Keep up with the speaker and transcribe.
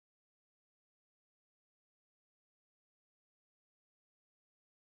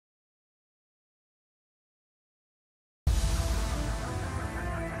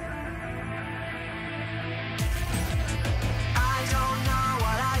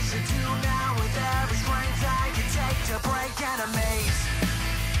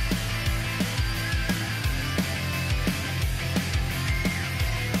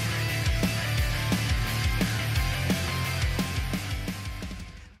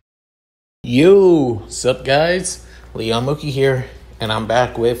Yo, sup guys? Leon Mooky here, and I'm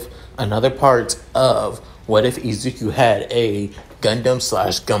back with another part of What If Izuku Had a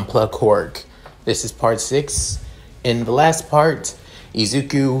Gundam/Gunpla quirk. This is part 6. In the last part,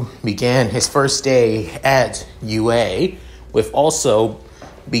 Izuku began his first day at UA, with also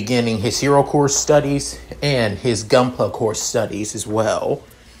beginning his hero course studies and his Gunpla course studies as well,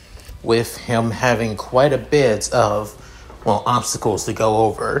 with him having quite a bit of, obstacles to go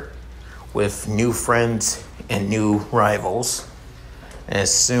over, with new friends and new rivals.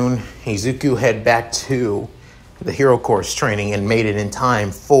 As soon Izuku head back to the hero course training and made it in time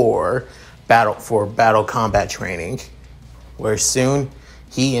for battle combat training, where soon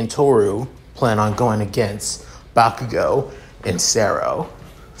he and Toru plan on going against Bakugo and Sero.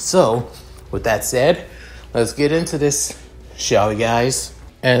 So, with that said, let's get into this, shall we guys?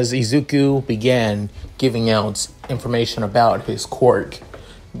 As Izuku began giving out information about his quirk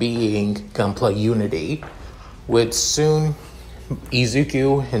being Gunpla Unity, would soon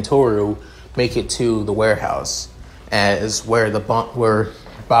Izuku and Toru make it to the warehouse, as where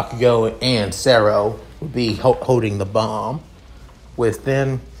Bakugo and Sero would be holding the bomb. With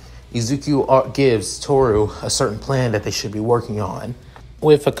then, Izuku gives Toru a certain plan that they should be working on,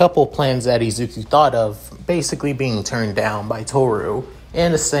 with a couple plans that Izuku thought of basically being turned down by Toru,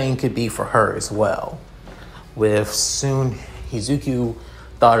 and the same could be for her as well. With soon Izuku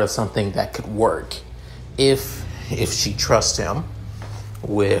thought of something that could work if she trusts him,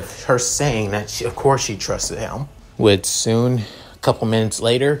 with her saying that of course she trusted him. With soon, a couple minutes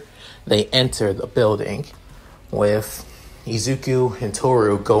later, they enter the building, with Izuku and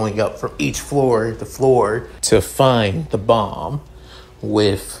Toru going up from each floor to find the bomb.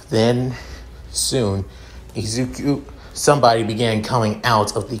 With then soon somebody began coming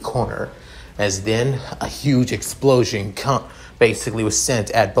out of the corner, as then a huge explosion basically was sent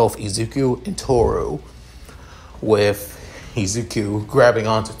at both Izuku and Toru, with Izuku grabbing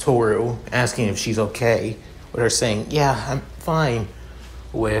onto Toru, asking if she's okay, with her saying, "Yeah, I'm fine."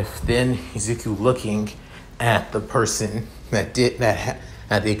 With then Izuku looking at the person that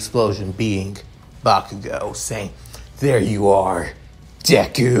had the explosion, being Bakugo, saying, "There you are,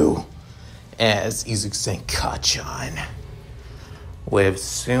 Deku," as Izuku saying, "Kachan." With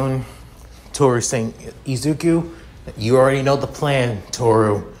soon Toru saying, "Izuku, you already know the plan,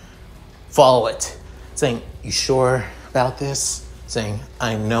 Toru. Follow it." Saying, "You sure about this?" Saying,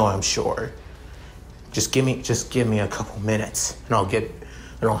 I'm sure. Just give me a couple minutes and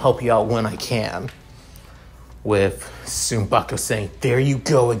I'll help you out when I can." With soon Bakugo saying, "There you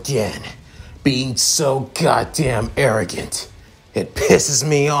go again, being so goddamn arrogant. It pisses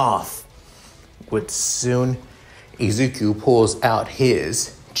me off." With soon Izuku pulls out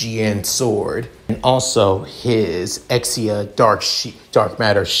his GN sword and also his Exia dark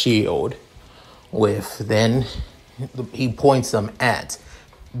matter shield. With then he points them at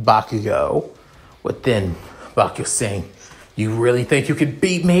Bakugo. With then Bakugo saying, "You really think you could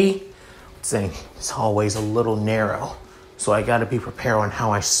beat me?" Saying, "This hallway's a little narrow, so I gotta be prepared on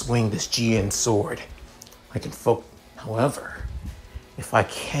how I swing this GN sword. I can however, if I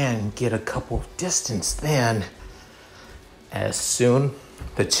can get a couple of distance, then..." As soon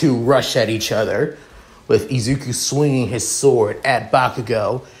the two rush at each other, with Izuku swinging his sword at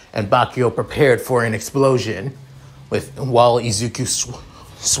Bakugo and Bakugo prepared for an explosion. While Izuku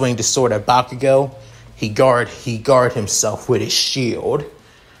swinged his sword at Bakugo, he guard himself with his shield.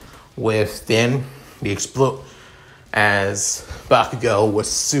 With then as Bakugo was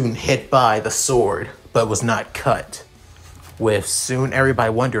soon hit by the sword, but was not cut. With soon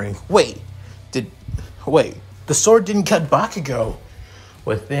everybody wondering, wait, the sword didn't cut Bakugo.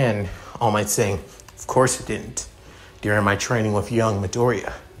 With then All Might saying, "Of course it didn't. During my training with young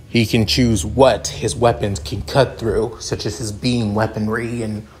Midoriya, he can choose what his weapons can cut through, such as his beam weaponry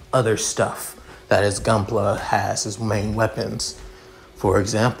and other stuff that his Gunpla has as main weapons. For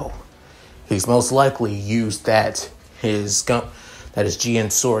example, he's most likely used that his GN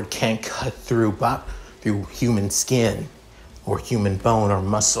sword can't cut through human skin or human bone or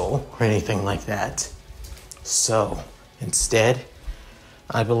muscle or anything like that. So instead,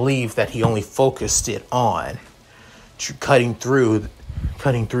 I believe that he only focused it on cutting through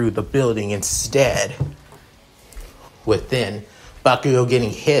the building instead." With then Bakugo getting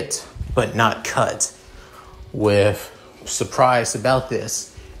hit but not cut. With surprise about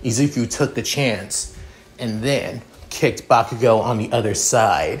this, Izuku took the chance and then kicked Bakugo on the other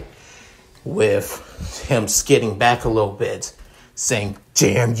side, with him skidding back a little bit, saying,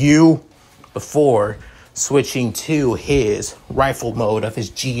 "Damn you," before switching to his rifle mode of his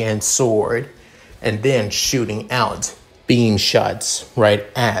GN sword, and then shooting out beam shots right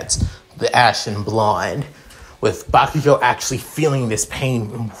at the ashen blonde, with Bakugo actually feeling this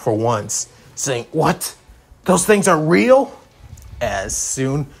pain for once, saying, "What? Those things are real?" As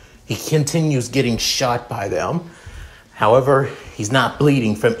soon he continues getting shot by them. However, he's not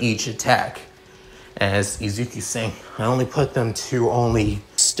bleeding from each attack. As Izuku's saying, "I only put them to only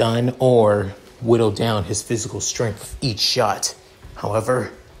stun or whittle down his physical strength with each shot.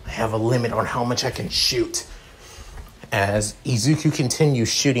 However, I have a limit on how much I can shoot." As Izuku continues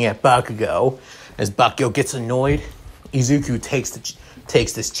shooting at Bakugo, as Bakugo gets annoyed, Izuku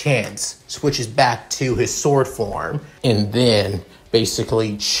takes this chance, switches back to his sword form, and then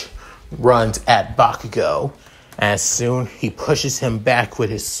basically runs at Bakugo. As soon he pushes him back with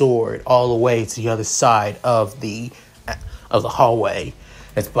his sword all the way to the other side of the hallway.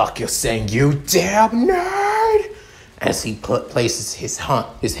 As Bakugo saying, "You damn nerd!" As he places his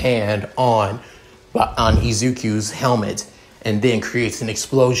hand on Izuku's helmet and then creates an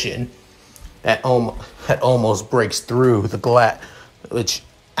explosion that almost breaks through the glass, which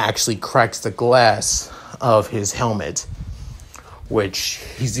actually cracks the glass of his helmet. Which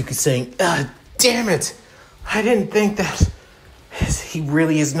Izuku's saying, "Damn it! I didn't think that he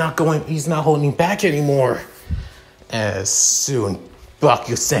really is he's not holding back anymore." As soon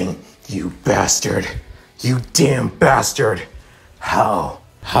Bakugo's saying, "You bastard! You damn bastard!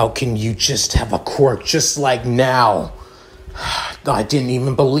 How can you just have a quirk just like now? I didn't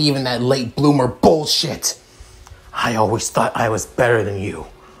even believe in that late bloomer bullshit. I always thought I was better than you.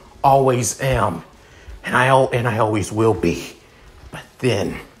 Always am. And I always will be. But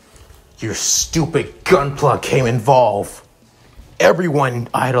then your stupid Gunpla came involved. Everyone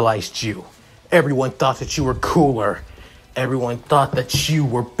idolized you. Everyone thought that you were cooler. Everyone thought that you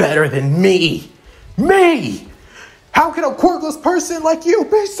were better than me. Me! How can a quirkless person like you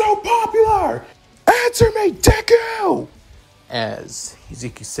be so popular? Answer me, Deku!" As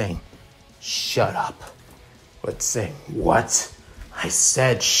Izuku's saying, "Shut up." But saying, "What? I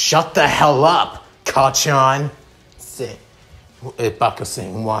said shut the hell up, Kachan." Bakugo's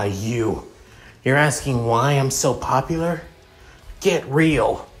saying, "Why you? You're asking why I'm so popular? Get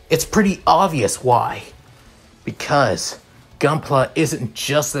real. It's pretty obvious why. Because Gunpla isn't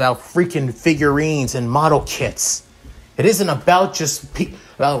just about freaking figurines and model kits. It isn't about just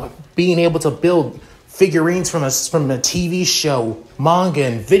being able to build figurines from a TV show, manga,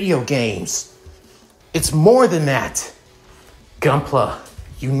 and video games. It's more than that. Gunpla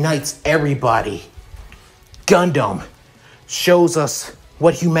unites everybody. Gundam shows us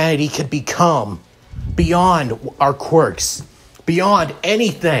what humanity could become beyond our quirks, beyond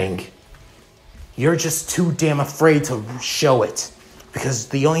anything. You're just too damn afraid to show it because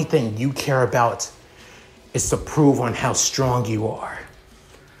the only thing you care about is to prove on how strong you are.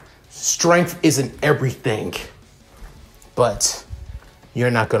 Strength isn't everything, but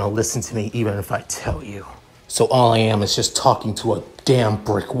you're not going to listen to me even if I tell you. So all I am is just talking to a damn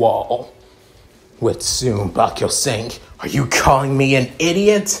brick wall." With soon Bakugo saying, "Are you calling me an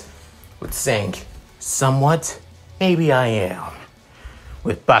idiot?" With saying, "Somewhat, maybe I am."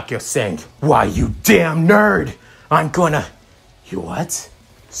 With Bakugo saying, "Why, you damn nerd! I'm gonna..." "You what?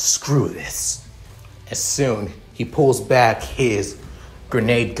 Screw this." As soon he pulls back his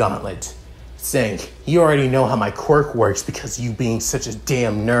grenade gauntlet, saying, "You already know how my quirk works because you being such a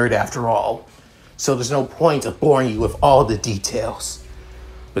damn nerd after all. So there's no point of boring you with all the details.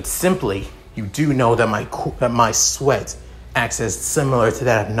 But simply, you do know that my sweat acts as similar to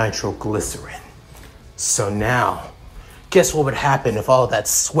that of nitroglycerin. So now, guess what would happen if all that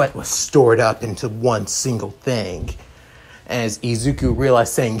sweat was stored up into one single thing?" As Izuku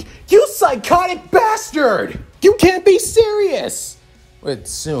realized, saying, "You psychotic bastard! You can't be serious!" With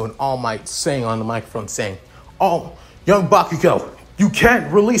soon All Might saying on the microphone, saying, "Oh, young Bakugo, you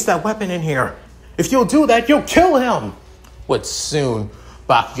can't release that weapon in here. If you'll do that, you'll kill him." With soon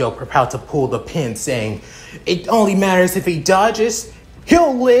Bakugo about to pull the pin, saying, "It only matters if he dodges.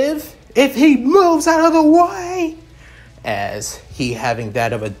 He'll live if he moves out of the way." As he having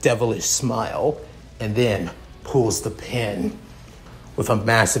that of a devilish smile, and then pulls the pin with a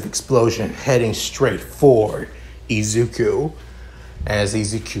massive explosion heading straight for Izuku. As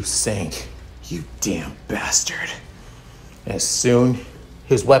Izuku sank, "You damn bastard." As soon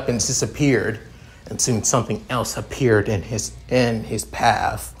his weapons disappeared, and soon something else appeared in his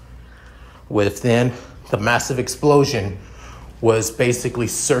path. Within the massive explosion was basically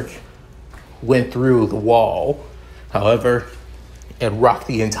went through the wall. However, it rocked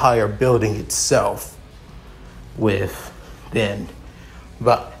the entire building itself.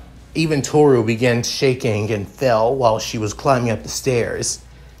 But even Toru began shaking and fell while she was climbing up the stairs.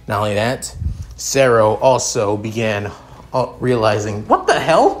 Not only that, Sero also began realizing, "What the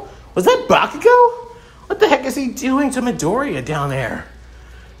hell? Was that Bakugo? What the heck is he doing to Midoriya down there?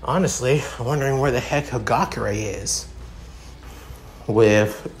 Honestly, I'm wondering where the heck Hagakure is.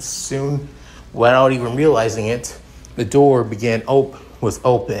 With soon, without even realizing it, the door was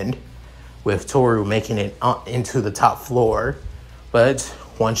opened, with Toru making it into the top floor. But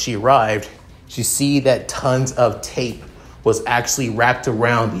once she arrived, she see that tons of tape was actually wrapped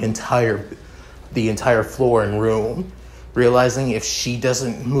around the entire floor and room. Realizing if she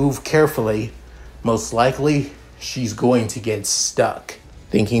doesn't move carefully, most likely she's going to get stuck.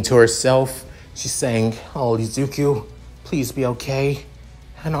 Thinking to herself, she's saying, "Oh, Izuku, please be okay.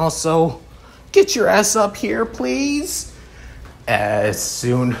 And also, get your ass up here, please." As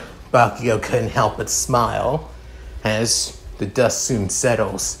soon, Bakugo couldn't help but smile. As the dust soon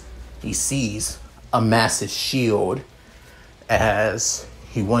settles, he sees a massive shield. As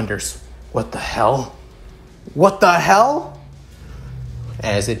he wonders, what the hell? What the hell?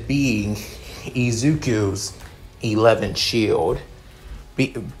 As it being Izuku's 11 shield,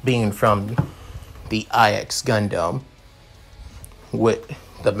 being from the IX Gundam, with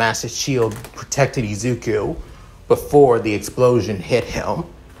the massive shield protected Izuku before the explosion hit him.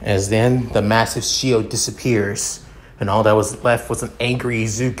 As then the massive shield disappears, and all that was left was an angry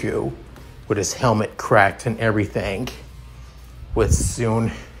Izuku with his helmet cracked and everything. With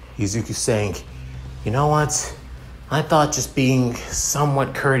soon Izuku saying, "You know what? I thought just being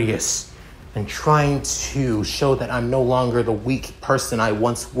somewhat courteous and trying to show that I'm no longer the weak person I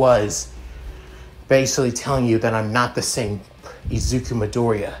once was. Basically telling you that I'm not the same Izuku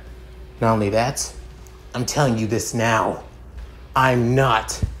Midoriya. Not only that, I'm telling you this now. I'm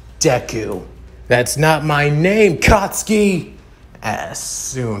not Deku. That's not my name, Katsuki!" As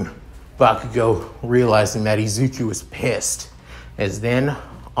soon, Bakugo realizing that Izuku is pissed. As then,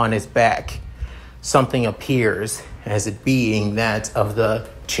 on his back, something appears, as it being that of the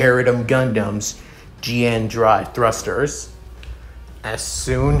Cherubim Gundam's GN drive thrusters. As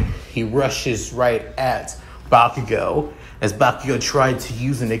soon, he rushes right at Bakugo. As Bakugo tried to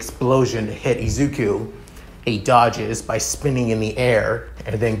use an explosion to hit Izuku, he dodges by spinning in the air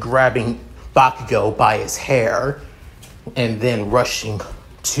and then grabbing Bakugo by his hair and then rushing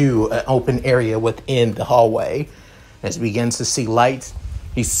to an open area within the hallway. As he begins to see light,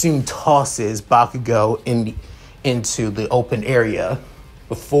 he soon tosses Bakugo into the open area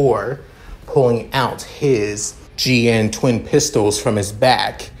before pulling out his GN twin pistols from his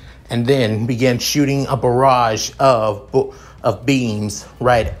back and then began shooting a barrage of beams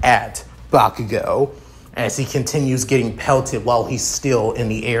right at Bakugo as he continues getting pelted while he's still in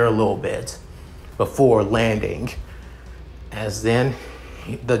the air a little bit before landing. As then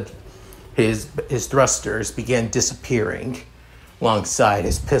his thrusters began disappearing alongside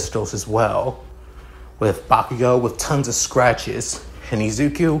his pistols as well, with Bakugo with tons of scratches and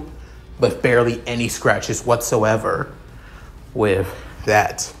Izuku with barely any scratches whatsoever. With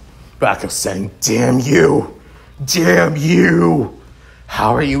that, Bakugo saying, "Damn you! Damn you!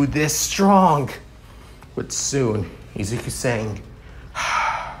 How are you this strong?" But soon, Izuku saying,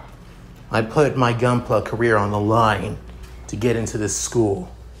 "I put my Gunpla career on the line to get into this school,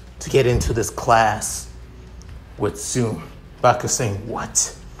 to get into this class." With soon, Bakugo saying,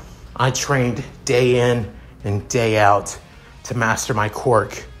 "What? I trained day in and day out to master my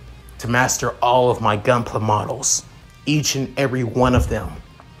quirk, to master all of my Gunpla models, each and every one of them.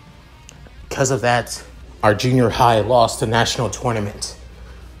 Because of that, our junior high lost the national tournament.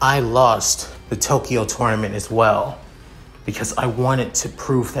 I lost the Tokyo tournament as well, because I wanted to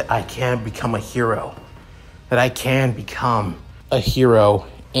prove that I can become a hero, that I can become a hero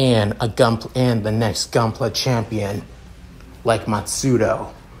and the next Gunpla champion like Matsudo.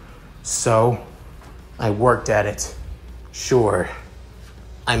 So I worked at it. Sure,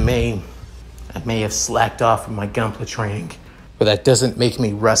 I may have slacked off from my Gunpla training, but that doesn't make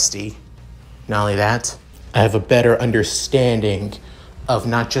me rusty. Not only that, I have a better understanding of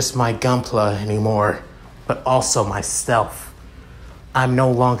not just my Gunpla anymore, but also myself. I'm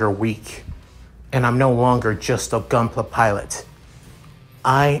no longer weak, and I'm no longer just a Gunpla pilot.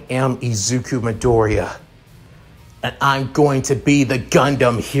 I am Izuku Midoriya, and I'm going to be the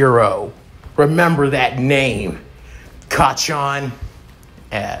Gundam hero. Remember that name, Kachan."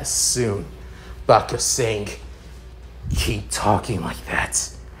 As soon, Bakugo saying, "Keep talking like that.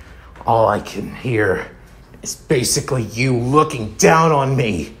 All I can hear is basically you looking down on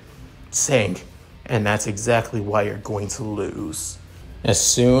me." Saying, "And that's exactly why you're going to lose." As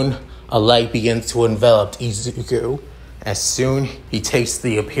soon, a light begins to envelop Izuku. As soon, he takes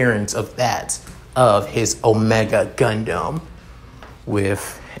the appearance of his Omega Gundam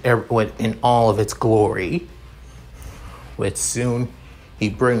in all of its glory. With soon, he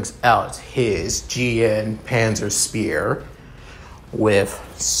brings out his GN Panzer Spear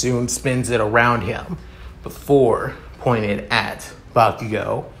soon spins it around him before pointing it at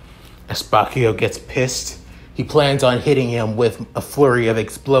Bakugo. As Bakugo gets pissed, he plans on hitting him with a flurry of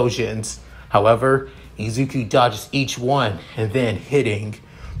explosions. However, Izuku dodges each one and then hitting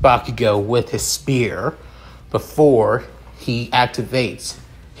Bakugo with his spear before he activates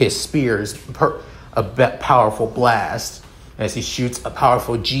his spear's powerful blast as he shoots a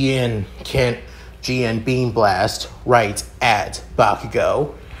powerful GN beam blast right at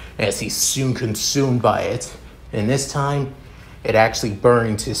Bakugo as he's soon consumed by it. And this time, it actually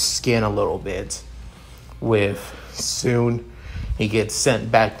burns his skin a little bit. Soon, he gets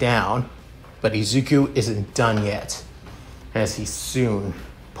sent back down, but Izuku isn't done yet as he soon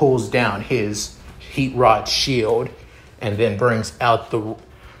pulls down his heat rod shield and then brings out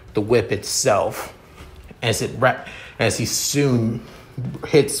the whip itself as he soon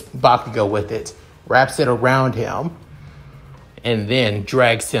hits Bakugo with it, wraps it around him, and then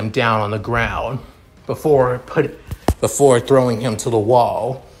drags him down on the ground before throwing him to the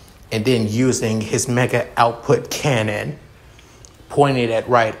wall and then using his mega output cannon pointed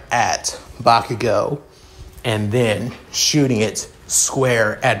right at Bakugo and then shooting it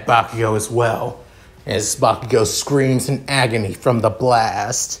square at Bakugo as well as Bakugo screams in agony from the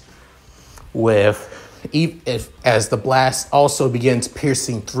blast as the blast also begins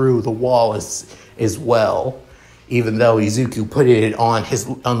piercing through the wall as well, even though Izuku put it on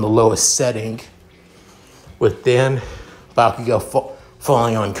the lowest setting, with then Bakugo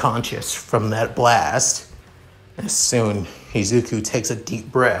falling unconscious from that blast. As soon Izuku takes a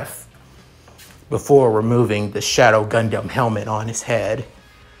deep breath before removing the Shadow Gundam helmet on his head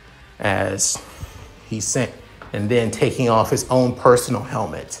and then taking off his own personal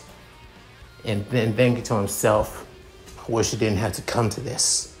helmet and then thinking to himself, I wish it didn't have to come to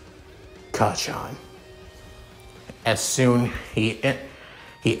this, Kachan. As soon he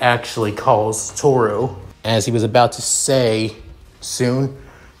actually calls Toru, as he was about to say, soon,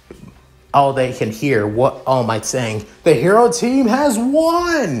 all they can hear, what All Might saying, the hero team has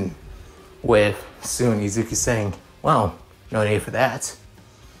won! With soon Izuku saying, well, no need for that.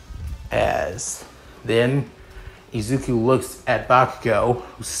 As then Izuku looks at Bakugo,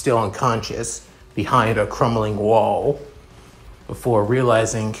 who's still unconscious, behind a crumbling wall, before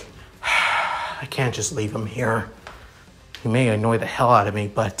realizing, I can't just leave him here. He may annoy the hell out of me,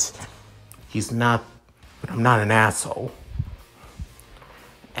 but I'm not an asshole.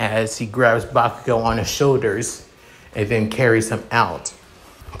 As he grabs Bakugo on his shoulders and then carries him out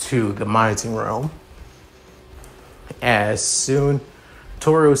to the monitoring room. As soon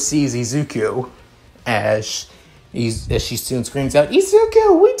Toru sees Izuku, as she soon screams out,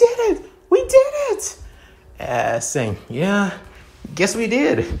 Izuku, we did it! We did it! Saying, yeah, guess we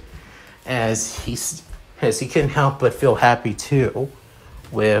did. As he couldn't help but feel happy too.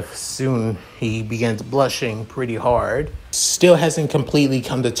 Soon he begins blushing pretty hard. Still hasn't completely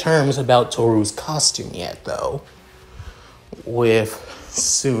come to terms about Toru's costume yet, though.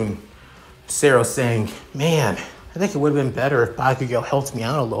 Soon Sero saying, man, I think it would have been better if Bakugo helped me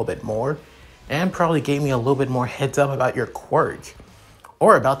out a little bit more and probably gave me a little bit more heads up about your quirk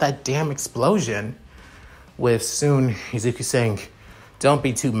or about that damn explosion. Soon Izuku saying, don't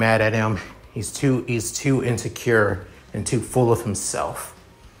be too mad at him. He's too insecure and too full of himself.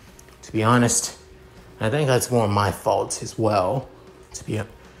 To be honest, I think that's more my fault as well.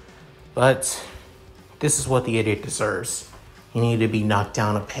 But this is what the idiot deserves. He needed to be knocked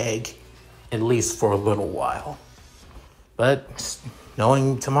down a peg, at least for a little while. But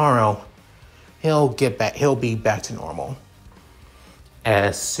knowing tomorrow, he'll be back to normal.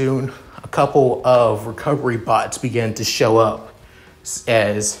 As soon a couple of recovery bots begin to show up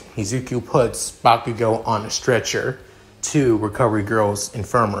as Izuku puts Bakugo on a stretcher to Recovery Girl's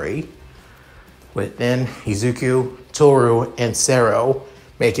infirmary. Then Izuku, Toru, and Sero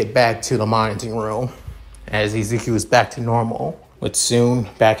make it back to the monitoring room as Izuku is back to normal. Soon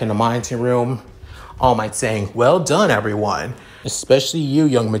back in the monitoring room, All Might saying, well done, everyone. Especially you,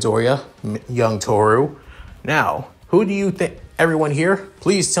 young Midoriya, young Toru. Now, who do you think, everyone here,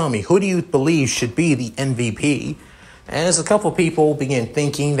 please tell me, who do you believe should be the MVP? As a couple people begin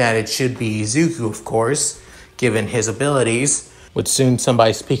thinking that it should be Izuku, of course, given his abilities, with soon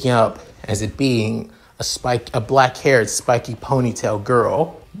somebody speaking up as it being a black-haired, spiky ponytail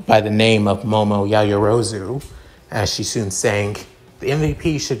girl by the name of Momo Yaoyorozu, as she soon saying, the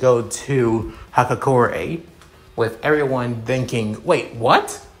MVP should go to Hakakore, with everyone thinking, wait,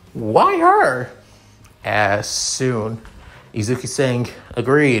 what? Why her? As soon Izuku saying,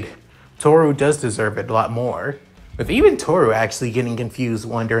 agreed, Toru does deserve it a lot more. With even Toru actually getting confused,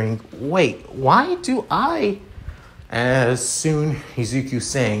 wondering, wait, why do I? As soon Izuku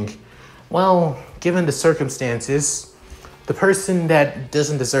saying, well, given the circumstances, the person that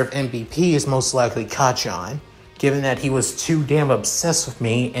doesn't deserve MVP is most likely Kachan, given that he was too damn obsessed with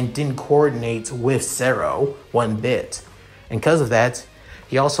me and didn't coordinate with Sero one bit. And because of that,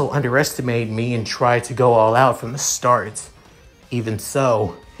 he also underestimated me and tried to go all out from the start. Even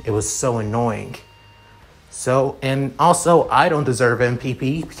so, it was so annoying. So, and also, I don't deserve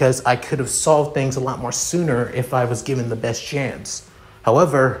MVP because I could have solved things a lot more sooner if I was given the best chance.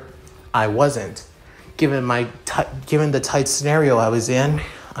 However, I wasn't. Given the tight scenario I was in,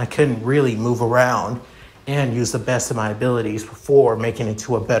 I couldn't really move around and use the best of my abilities before making it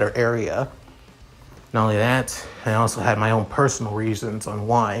to a better area. Not only that, I also had my own personal reasons on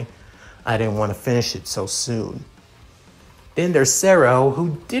why I didn't want to finish it so soon. Then there's Sero,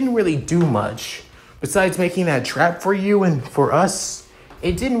 who didn't really do much. Besides making that trap for you and for us,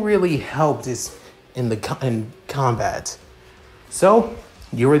 it didn't really help this in combat. So,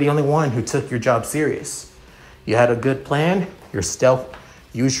 you were the only one who took your job serious. You had a good plan, your stealth,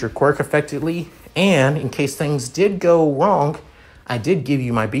 used your quirk effectively, and in case things did go wrong, I did give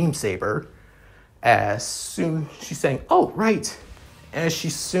you my beam saber. As soon she's saying, oh, right. As she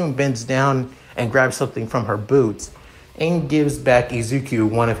soon bends down and grabs something from her boot and gives back Izuku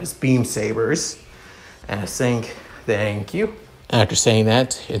one of his beam sabers. And saying, thank you. After saying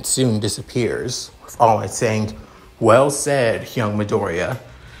that, it soon disappears, with All Might saying, well said, young Midoriya.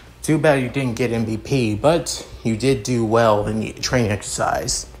 Too bad you didn't get MVP, but you did do well in the training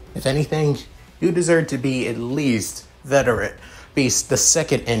exercise. If anything, you deserve to be at least veteran, be the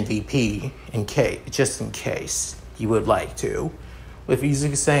second MVP, just in case you would like to. With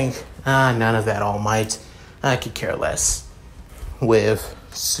Izuku saying, none of that, All Might. I could care less. With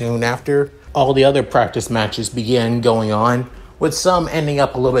soon after, all the other practice matches began going on, with some ending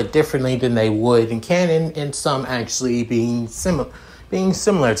up a little bit differently than they would in canon, and some actually being similar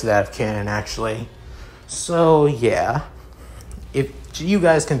to that of canon, actually. So, yeah. If you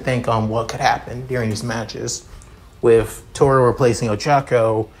guys can think on what could happen during these matches, with Toru replacing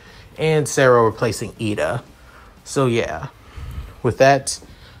Ochako, and Sero replacing Ida. So, yeah. With that,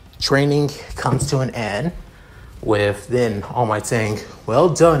 training comes to an end, with then All Might saying, well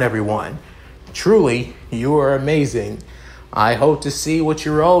done, everyone. Truly, you are amazing. I hope to see what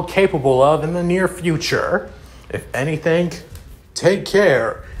you're all capable of in the near future. If anything, take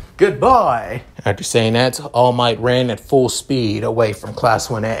care. Goodbye. After saying that, All Might ran at full speed away from Class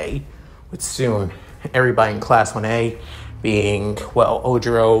 1A, with soon everybody in Class 1A being, well,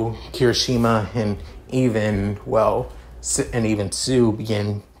 Ojiro, Kirishima, and even Sue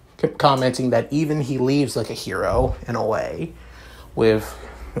began commenting that even he leaves like a hero in a way, with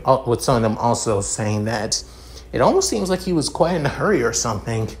some of them also saying that it almost seems like he was quite in a hurry or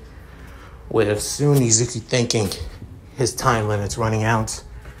something, with soon Izuku thinking his time limit's running out.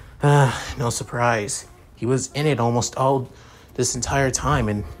 No surprise. He was in it almost all this entire time,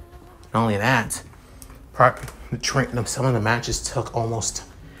 and not only that, some of the matches took almost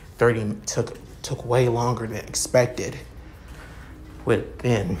took way longer than expected. With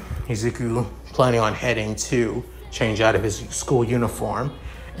then Izuku planning on heading to change out of his school uniform,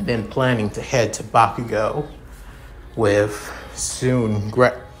 and then planning to head to Bakugo, with soon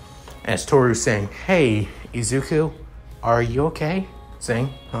as Toru saying, hey, Izuku, are you okay?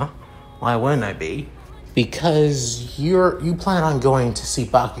 Saying, huh? Why wouldn't I be? Because you plan on going to see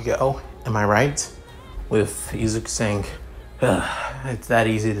Bakugo, am I right? With Izuku saying, it's that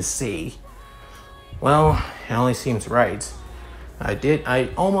easy to see. Well, it only seems right. I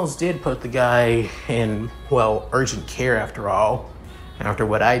almost did put the guy in, well, urgent care after all, after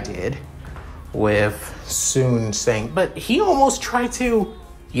what I did, with soon saying, but he almost tried to,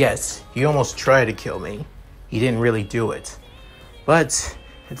 yes, he almost tried to kill me. He didn't really do it. But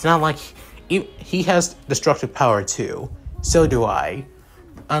it's not like he has destructive power too. So do I.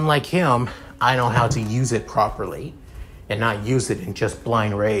 Unlike him, I know how to use it properly and not use it in just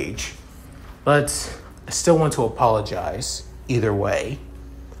blind rage. But I still want to apologize either way.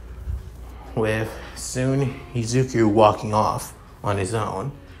 With soon Izuku walking off on his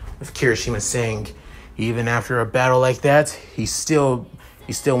own, with Kirishima saying, even after a battle like that, he still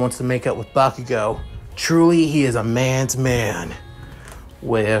wants to make up with Bakugo. Truly, he is a man's man.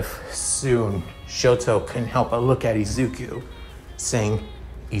 With soon Shoto couldn't help but look at Izuku, saying,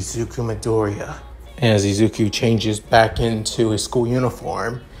 Izuku Midoriya. As Izuku changes back into his school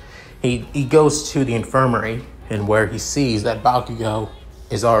uniform, he goes to the infirmary, and where he sees that Bakugo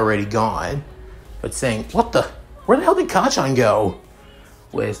is already gone, but saying, where the hell did Kachan go?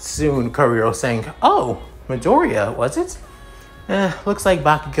 With soon Kuriro saying, oh, Midoriya, was it? Looks like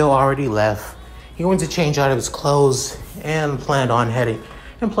Bakugo already left. He went to change out of his clothes and planned on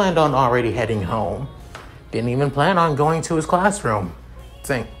already heading home. Didn't even plan on going to his classroom.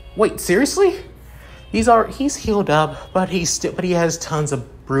 Saying, wait, seriously? He's healed up, but he has tons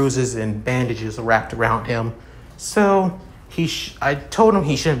of bruises and bandages wrapped around him. So I told him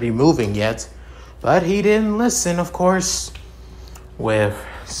he shouldn't be moving yet, but he didn't listen, of course. With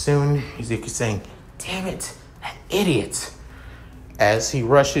soon Izuku saying, damn it, that idiot, as he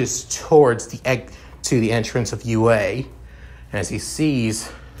rushes towards to the entrance of UA, as he sees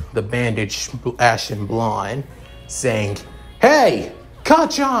the bandaged ashen blonde, saying, hey,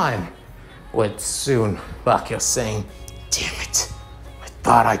 Kachan! With soon Bakugo saying, damn it, I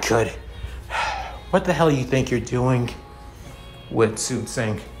thought I could. What the hell you think you're doing? With soon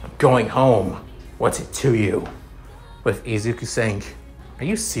saying, I'm going home. What's it to you? With Izuku saying, are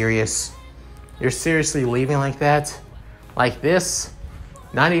you serious? You're seriously leaving like that? Like this?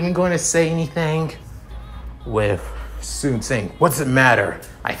 Not even going to say anything? With soon saying, what's it matter?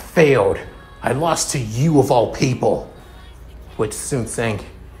 I failed. I lost to you of all people. With soon saying,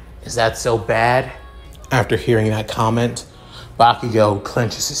 is that so bad? After hearing that comment, Bakugo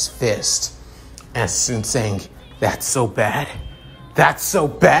clenches his fist. And soon saying, that's so bad? That's so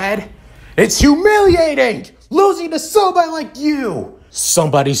bad? It's humiliating! Losing to somebody like you!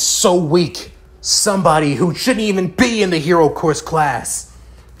 Somebody so weak. Somebody who shouldn't even be in the hero course class.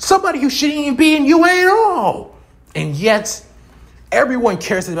 Somebody who shouldn't even be in UA at all. And yet, everyone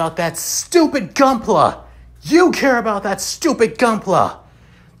cares about that stupid Gunpla. You care about that stupid Gunpla.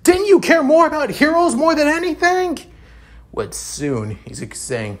 Didn't you care more about heroes more than anything? What soon, he's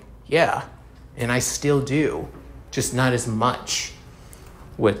saying, yeah, and I still do, just not as much.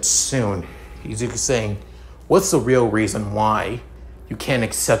 What soon, he's saying, what's the real reason why you can't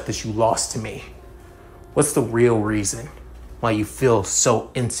accept that you lost to me? What's the real reason why you feel so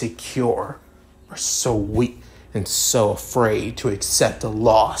insecure or so weak and so afraid to accept a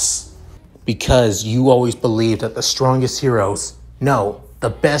loss? Because you always believe that the strongest heroes, no, the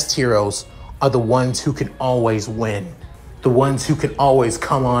best heroes are the ones who can always win. The ones who can always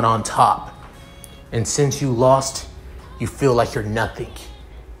come on top. And since you lost, you feel like you're nothing.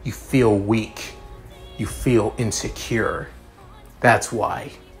 You feel weak. You feel insecure. That's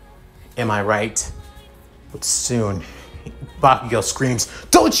why. Am I right? But soon, Bakugo screams,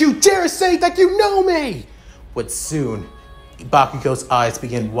 don't you dare say that you know me! But soon, Bakugo's eyes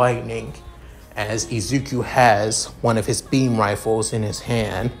begin whitening as Izuku has one of his beam rifles in his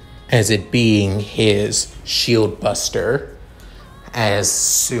hand, as it being his shield buster. As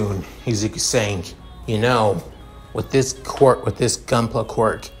soon, Izuku saying, you know, with this Gunpla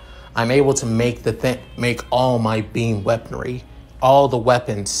quirk, I'm able to make all my beam weaponry, all the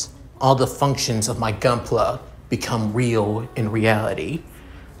weapons, all the functions of my Gunpla become real in reality.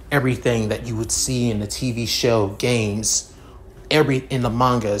 Everything that you would see in the TV show, games, in the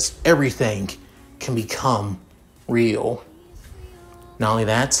mangas, everything can become real. Not only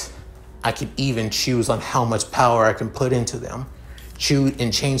that, I can even choose on how much power I can put into them. Choose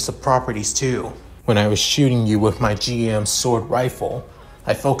and change the properties too. When I was shooting you with my GM sword rifle,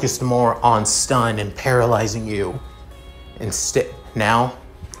 I focused more on stun and paralyzing you.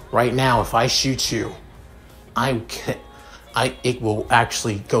 Right now, if I shoot you, it will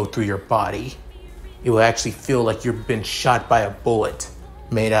actually go through your body. It will actually feel like you've been shot by a bullet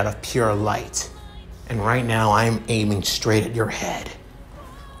made out of pure light. And right now, I'm aiming straight at your head.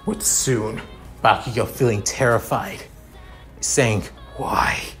 With soon, Bakugo feeling terrified, saying,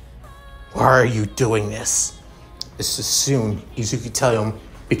 why? Why are you doing this? This is soon, Izuku tell him,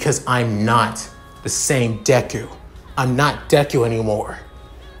 because I'm not the same Deku. I'm not Deku anymore.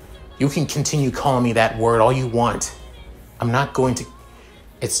 You can continue calling me that word all you want. I'm not going to.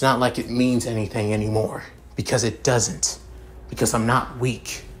 It's not like it means anything anymore, because it doesn't. Because I'm not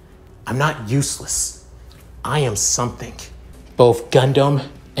weak. I'm not useless. I am something. Both Gundam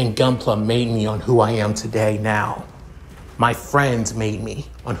and Gunpla made me on who I am today now. My friends made me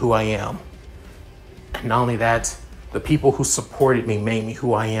on who I am. And not only that, the people who supported me made me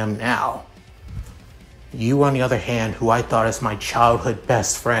who I am now. You, on the other hand, who I thought as my childhood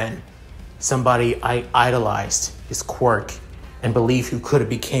best friend, somebody I idolized his quirk and believed who could have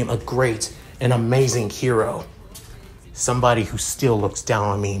became a great and amazing hero. Somebody who still looks down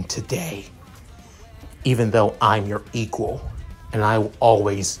on me today, even though I'm your equal, and I will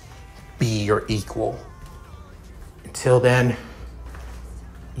always be your equal. Until then,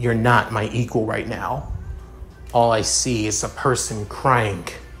 you're not my equal right now. All I see is a person crying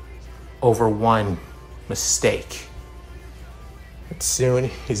over one mistake. And soon,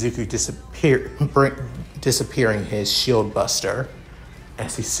 Izuku disappearing his shield buster,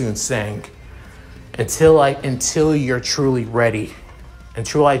 as he soon sang, until you're truly ready,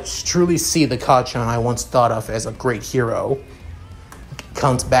 until I truly see the Kacchan I once thought of as a great hero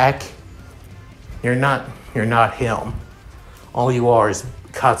comes back. You're not him. All you are is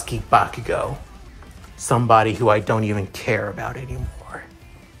Katsuki Bakugo, somebody who I don't even care about anymore.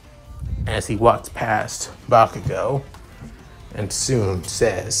 As he walks past Bakugo and soon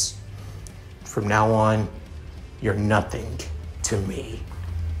says, from now on, you're nothing to me.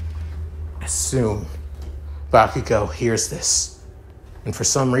 As soon Bakugo hears this, and for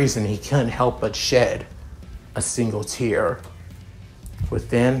some reason he couldn't help but shed a single tear.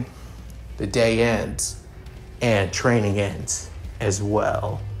 Within, the day ends and training ends as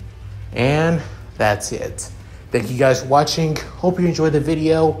well. And that's it. Thank you guys for watching. Hope you enjoyed the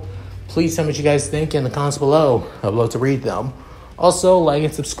video. Please tell me what you guys think in the comments below. I'd love to read them. Also, like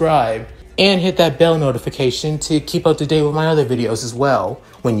and subscribe. And hit that bell notification to keep up to date with my other videos as well,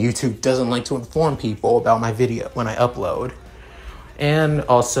 when YouTube doesn't like to inform people about my video when I upload. And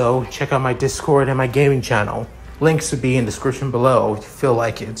also, check out my Discord and my gaming channel. Links will be in the description below if you feel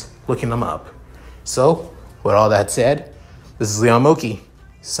like it, looking them up. So, with all that said, this is Mooky,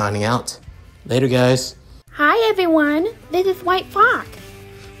 signing out. Later, guys. Hi everyone, this is White Fox.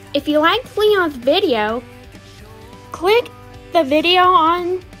 If you liked Leon's video, click the video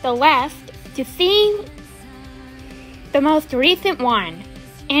on the left to see the most recent one.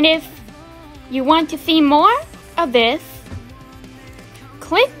 And if you want to see more of this,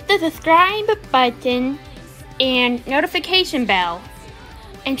 click the subscribe button and notification bell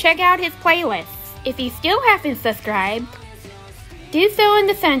and check out his playlists. If you still haven't subscribed, do so in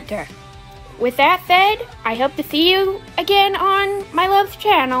the center. With that said, I hope to see you again on my love's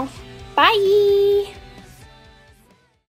channel. Bye!